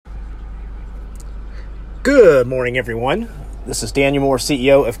Good morning, everyone. This is Daniel Moore,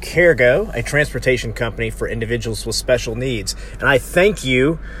 CEO of CareGo, a transportation company for individuals with special needs. And I thank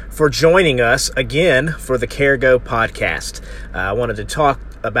you for joining us again for the CareGo podcast. I wanted to talk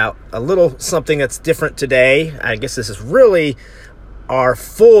about a little something that's different today. I guess this is really our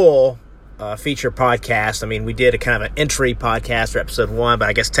full feature podcast. I mean, we did a kind of an entry podcast for episode 1, but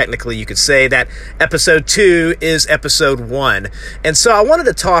I guess technically you could say that episode 2 is episode 1. And so I wanted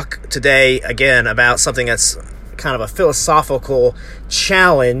to talk today again about something that's kind of a philosophical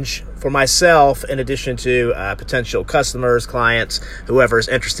challenge for myself in addition to potential customers, clients, whoever is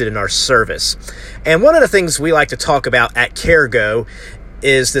interested in our service. And one of the things we like to talk about at CareGo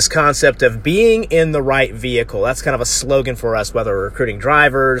is this concept of being in the right vehicle. That's kind of a slogan for us, whether we're recruiting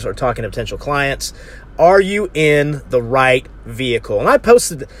drivers or talking to potential clients. Are you in the right vehicle? And I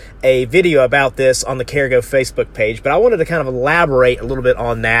posted a video about this on the CareGo Facebook page, but I wanted to kind of elaborate a little bit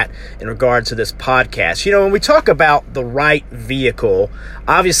on that in regard to this podcast. You know, when we talk about the right vehicle,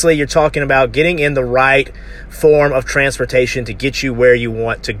 obviously you're talking about getting in the right form of transportation to get you where you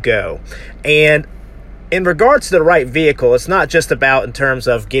want to go. And in regards to the right vehicle, it's not just about in terms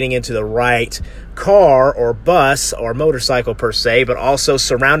of getting into the right car or bus or motorcycle per se, but also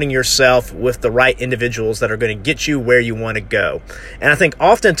surrounding yourself with the right individuals that are going to get you where you want to go. And I think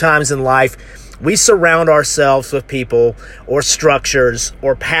oftentimes in life, we surround ourselves with people or structures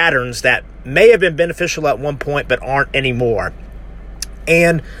or patterns that may have been beneficial at one point but aren't anymore.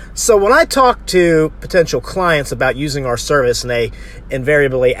 And so when I talk to potential clients about using our service, and they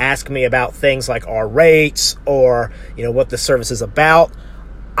invariably ask me about things like our rates or, what the service is about,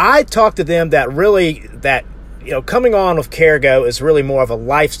 I talk to them that coming on with CareGo is really more of a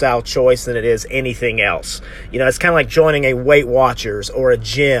lifestyle choice than it is anything else. It's kind of like joining a Weight Watchers or a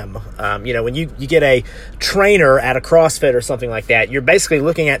gym. When you get a trainer at a CrossFit or something like that, you're basically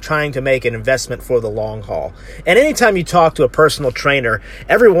looking at trying to make an investment for the long haul. And anytime you talk to a personal trainer,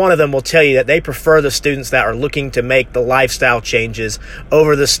 every one of them will tell you that they prefer the students that are looking to make the lifestyle changes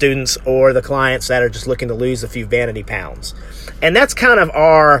over the students or the clients that are just looking to lose a few vanity pounds. And that's kind of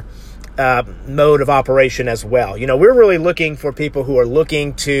our mode of operation as well. We're really looking for people who are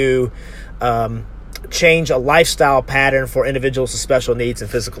looking to change a lifestyle pattern for individuals with special needs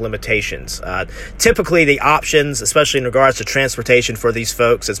and physical limitations. Typically, the options, especially in regards to transportation for these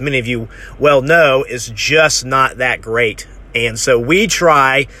folks, as many of you well know, is just not that great. And so we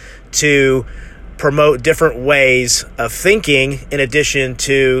try to promote different ways of thinking in addition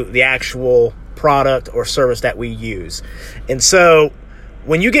to the actual product or service that we use. And so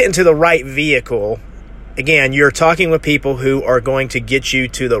when you get into the right vehicle, again, you're talking with people who are going to get you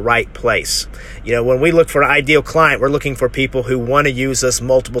to the right place. When we look for an ideal client, we're looking for people who want to use us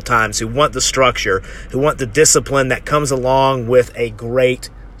multiple times, who want the structure, who want the discipline that comes along with a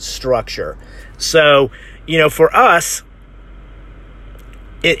great structure. So, for us,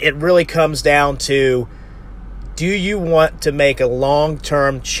 it really comes down to, do you want to make a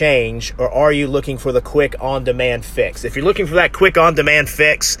long-term change, or are you looking for the quick on-demand fix? If you're looking for that quick on-demand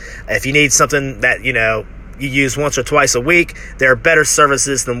fix, if you need something that, you use once or twice a week, there are better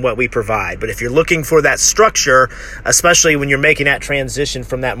services than what we provide. But if you're looking for that structure, especially when you're making that transition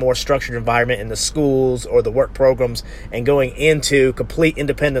from that more structured environment in the schools or the work programs and going into complete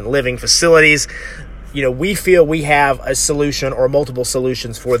independent living facilities, we feel we have a solution or multiple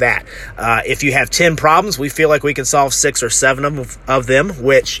solutions for that. If you have 10 problems, we feel like we can solve 6 or 7 of them,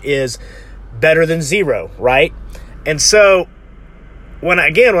 which is better than 0, right? And so when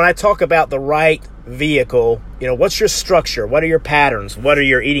I talk about the right vehicle, what's your structure? What are your patterns? What are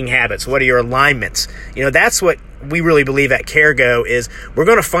your eating habits? What are your alignments? That's what we really believe at CareGo is we're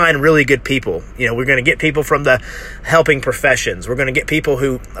going to find really good people. We're going to get people from the helping professions. We're going to get people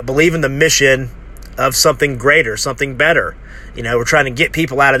who believe in the mission of something greater, something better. We're trying to get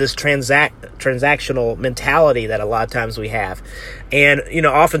people out of this transactional mentality that a lot of times we have. And,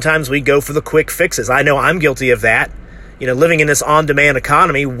 oftentimes we go for the quick fixes. I know I'm guilty of that. Living in this on-demand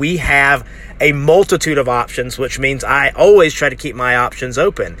economy, we have a multitude of options, which means I always try to keep my options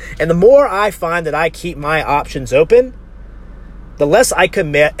open. And the more I find that I keep my options open, the less I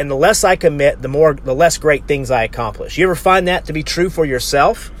commit, and the less I commit, the less great things I accomplish. You ever find that to be true for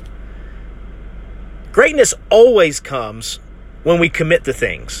yourself? Greatness always comes when we commit to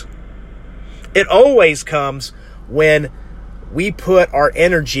things. It always comes when we put our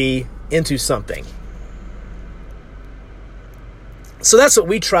energy into something. So that's what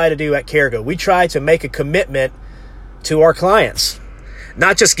we try to do at CareGo. We try to make a commitment to our clients.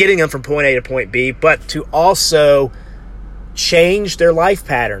 Not just getting them from point A to point B, but to also change their life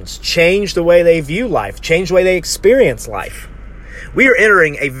patterns, change the way they view life, change the way they experience life. We are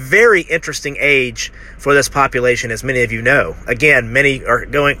entering a very interesting age for this population, as many of you know. Again, many are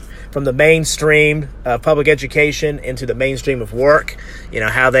going from the mainstream of public education into the mainstream of work.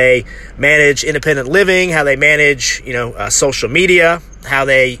 How they manage independent living, how they manage, social media, how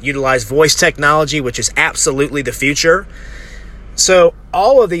they utilize voice technology, which is absolutely the future. So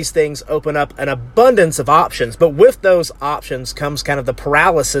all of these things open up an abundance of options, but with those options comes kind of the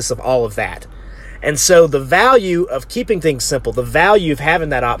paralysis of all of that. And so the value of keeping things simple, the value of having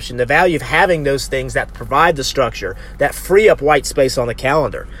that option, the value of having those things that provide the structure, that free up white space on the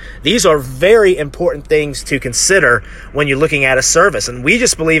calendar. These are very important things to consider when you're looking at a service. And we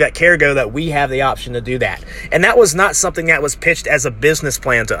just believe at CareGo that we have the option to do that. And that was not something that was pitched as a business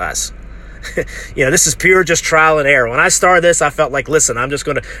plan to us. This is pure just trial and error. When I started this, I felt like, listen, I'm just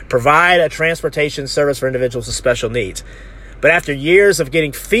going to provide a transportation service for individuals with special needs. But after years of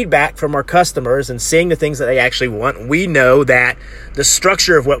getting feedback from our customers and seeing the things that they actually want, we know that the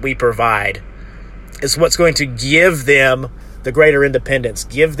structure of what we provide is what's going to give them the greater independence,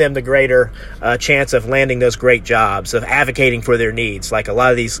 give them the greater chance of landing those great jobs, of advocating for their needs, like a lot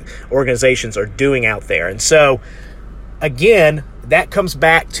of these organizations are doing out there. And so, again, that comes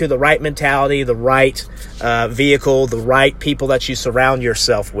back to the right mentality, the right vehicle, the right people that you surround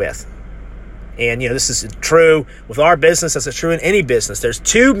yourself with. And, this is true with our business as it's true in any business. There's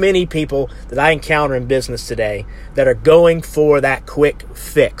too many people that I encounter in business today that are going for that quick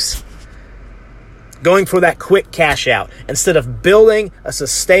fix, going for that quick cash out, instead of building a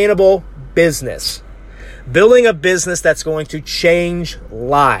sustainable business, building a business that's going to change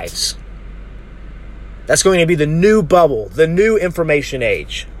lives. That's going to be the new bubble, the new information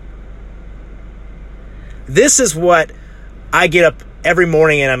age. This is what I get up every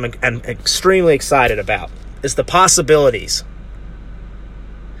morning and I'm extremely excited about, is the possibilities.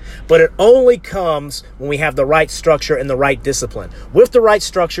 But it only comes when we have the right structure and the right discipline. With the right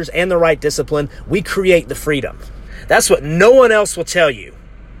structures and the right discipline, we create the freedom. That's what no one else will tell you.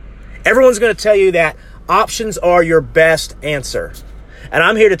 Everyone's going to tell you that options are your best answer. And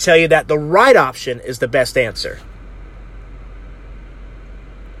I'm here to tell you that the right option is the best answer.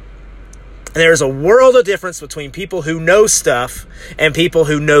 And there's a world of difference between people who know stuff and people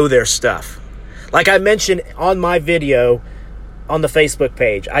who know their stuff. Like I mentioned on my video on the Facebook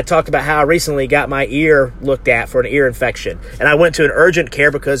page, I talked about how I recently got my ear looked at for an ear infection. And I went to an urgent care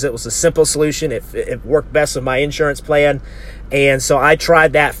because it was a simple solution. It worked best with my insurance plan. And so I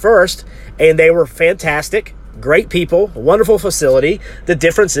tried that first, and they were fantastic, great people, a wonderful facility. The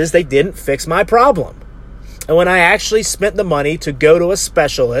difference is they didn't fix my problem. And when I actually spent the money to go to a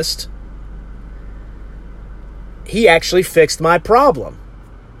specialist, he actually fixed my problem.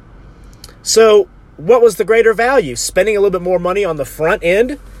 So what was the greater value? Spending a little bit more money on the front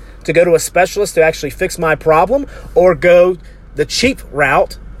end to go to a specialist to actually fix my problem, or go the cheap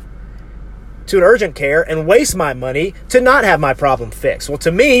route to an urgent care and waste my money to not have my problem fixed? Well,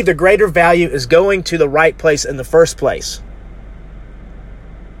 to me, the greater value is going to the right place in the first place.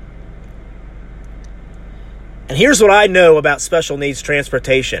 And here's what I know about special needs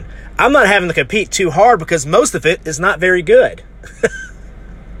transportation. I'm not having to compete too hard because most of it is not very good.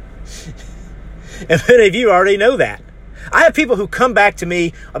 And many of you already know that. I have people who come back to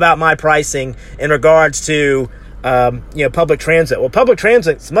me about my pricing in regards to public transit. Well, public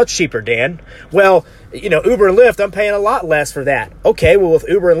transit's much cheaper, Dan. Well, Uber and Lyft, I'm paying a lot less for that. Okay, well, with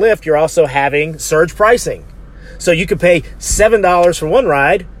Uber and Lyft, you're also having surge pricing. So you could pay $7 for one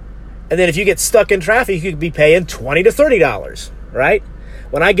ride, and then if you get stuck in traffic, you could be paying $20 to $30, right?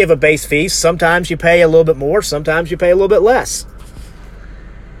 When I give a base fee, sometimes you pay a little bit more, sometimes you pay a little bit less.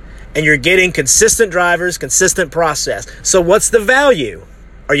 And you're getting consistent drivers, consistent process. So what's the value?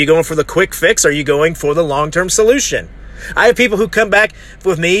 Are you going for the quick fix? Are you going for the long-term solution? I have people who come back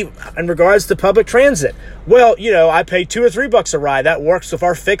with me in regards to public transit. Well, I pay $2 or $3 a ride. That works with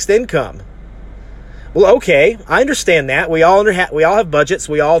our fixed income. Well, okay, I understand that. We all have budgets.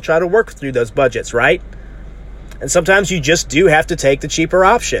 We all try to work through those budgets, right? And sometimes you just do have to take the cheaper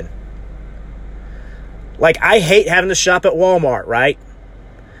option. Like, I hate having to shop at Walmart, right?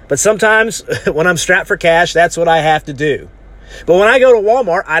 But sometimes when I'm strapped for cash, that's what I have to do. But when I go to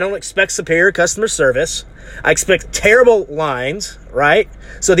Walmart, I don't expect superior customer service. I expect terrible lines, right?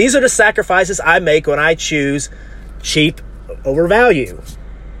 So these are the sacrifices I make when I choose cheap over value.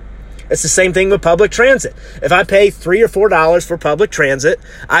 It's the same thing with public transit. If I pay $3 or $4 for public transit,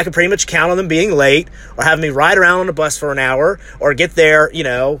 I can pretty much count on them being late, or having me ride around on the bus for an hour, or get there,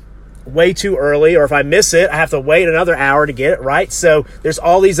 way too early, or if I miss it, I have to wait another hour to get it, right? So there's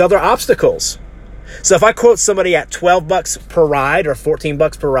all these other obstacles. So if I quote somebody at $12 per ride or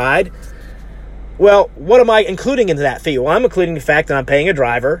 $14 per ride, Well, what am I including into that fee? Well, I'm including the fact that I'm paying a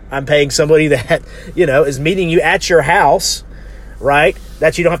driver. I'm paying somebody that, is meeting you at your house, right?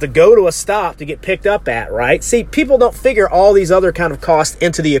 That you don't have to go to a stop to get picked up at, right? See, people don't figure all these other kind of costs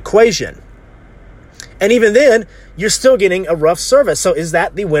into the equation. And even then, you're still getting a rough service. So is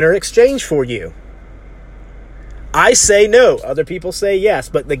that the winner exchange for you? I say no. Other people say yes.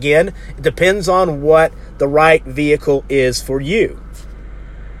 But again, it depends on what the right vehicle is for you.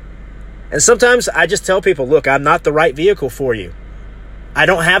 And sometimes I just tell people, look, I'm not the right vehicle for you. I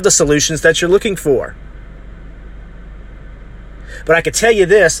don't have the solutions that you're looking for. But I can tell you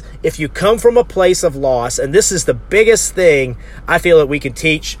this, if you come from a place of loss, and this is the biggest thing I feel that we can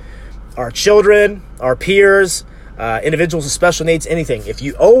teach our children, our peers, individuals with special needs, anything. If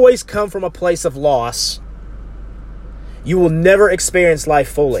you always come from a place of loss, you will never experience life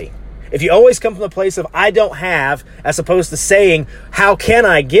fully. If you always come from a place of I don't have, as opposed to saying, how can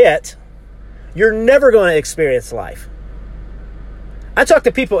I get, you're never going to experience life. I talk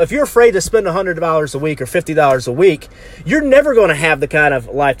to people, if you're afraid to spend $100 a week or $50 a week, you're never going to have the kind of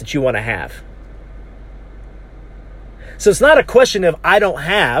life that you want to have. So it's not a question of I don't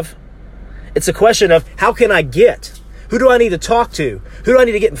have. It's a question of how can I get? Who do I need to talk to? Who do I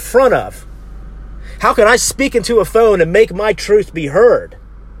need to get in front of? How can I speak into a phone and make my truth be heard?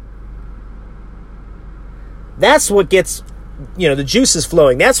 That's what gets, the juices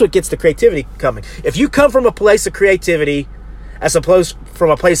flowing. That's what gets the creativity coming. If you come from a place of creativity as opposed from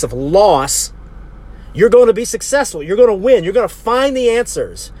a place of loss, you're going to be successful. You're going to win. You're going to find the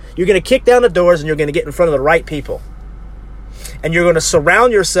answers. You're going to kick down the doors and you're going to get in front of the right people. And you're going to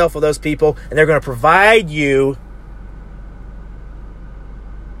surround yourself with those people and they're going to provide you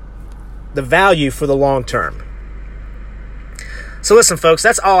the value for the long term. So listen, folks,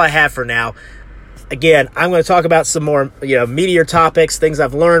 that's all I have for now. Again, I'm going to talk about some more, meatier topics, things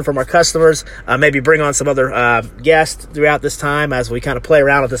I've learned from our customers, maybe bring on some other guests throughout this time as we kind of play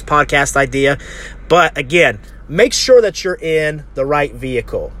around with this podcast idea. But again, make sure that you're in the right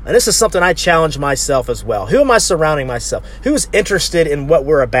vehicle. And this is something I challenge myself as well. Who am I surrounding myself? Who's interested in what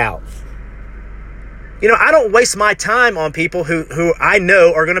we're about? I don't waste my time on people who I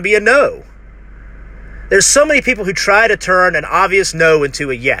know are going to be a no. There's so many people who try to turn an obvious no into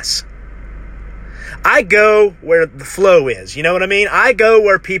a yes. I go where the flow is. You know what I mean? I go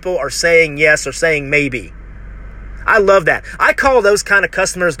where people are saying yes or saying maybe. I love that. I call those kind of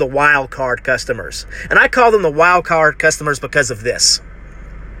customers the wild card customers. And I call them the wild card customers because of this.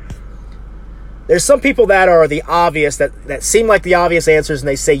 There's some people that are the obvious, that seem like the obvious answers and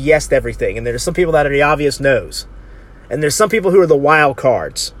they say yes to everything. And there's some people that are the obvious no's. And there's some people who are the wild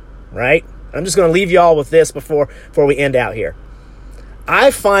cards, right? I'm just going to leave you all with this before we end out here.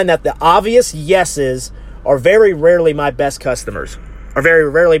 I find that the obvious yeses are very rarely my best customers, are very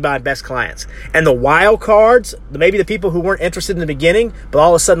rarely my best clients. And the wild cards, maybe the people who weren't interested in the beginning, but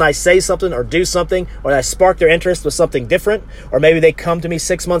all of a sudden I say something or do something, or I spark their interest with something different, or maybe they come to me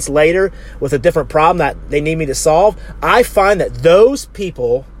 6 months later with a different problem that they need me to solve. I find that those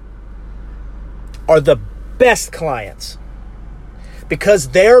people are the best clients because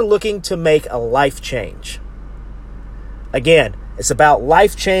they're looking to make a life change. Again, it's about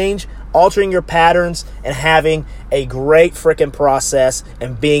life change, altering your patterns, and having a great freaking process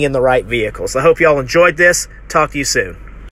and being in the right vehicle. So I hope you all enjoyed this. Talk to you soon.